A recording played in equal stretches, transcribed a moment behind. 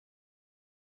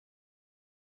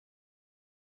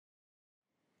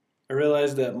I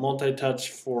realized that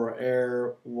multi-touch for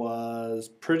air was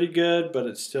pretty good, but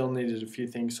it still needed a few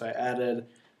things. So I added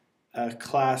a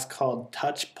class called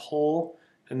touch pull,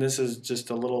 and this is just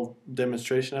a little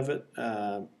demonstration of it.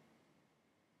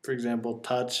 For example,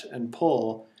 touch and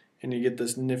pull, and you get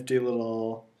this nifty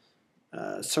little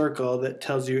circle that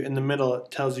tells you in the middle.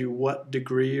 It tells you what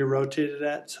degree you're rotated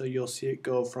at. So you'll see it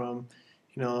go from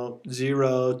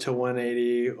 0 to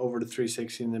 180 over to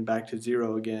 360 and then back to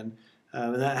 0 again.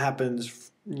 And that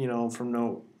happens from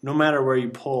no matter where you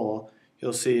pull,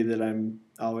 you'll see that I'm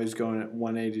always going at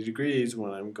 180 degrees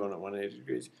when I'm going at 180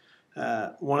 degrees.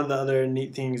 One of the other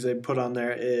neat things I put on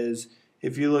there is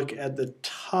if you look at the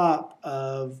top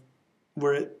of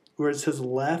where it says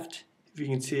left, if you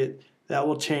can see it, that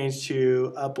will change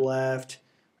to up left,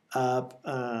 up,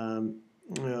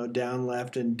 down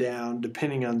left, and down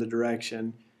depending on the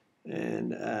direction.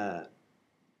 And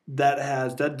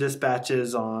that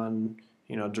dispatches on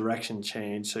direction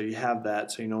change, so you have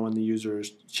that, so you know when the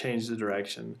users change the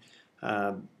direction.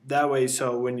 That way,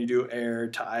 so when you do air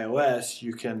to iOS,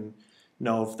 you can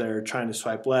know if they're trying to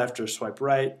swipe left or swipe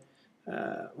right.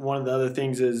 One of the other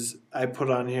things is I put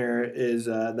on here is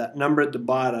that number at the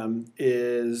bottom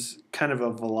is kind of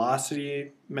a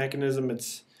velocity mechanism.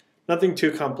 It's nothing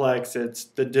too complex. It's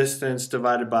the distance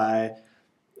divided by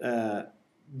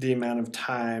the amount of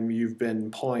time you've been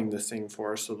pulling this thing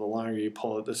for. So the longer you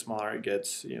pull it, the smaller it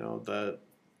gets. The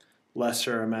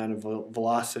lesser amount of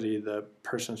velocity the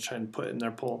person's trying to put in their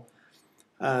pull.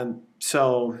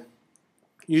 So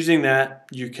using that,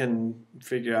 you can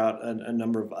figure out a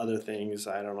number of other things.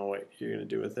 I don't know what you're going to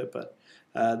do with it, but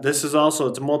this is also,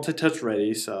 it's multi-touch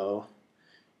ready, so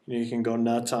you can go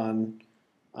nuts on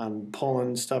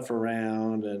pulling stuff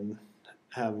around and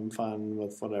having fun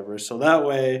with whatever. So that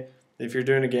way, if you're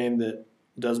doing a game that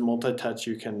does multi-touch,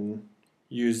 you can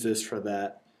use this for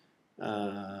that.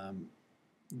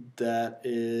 That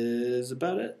is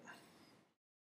about it.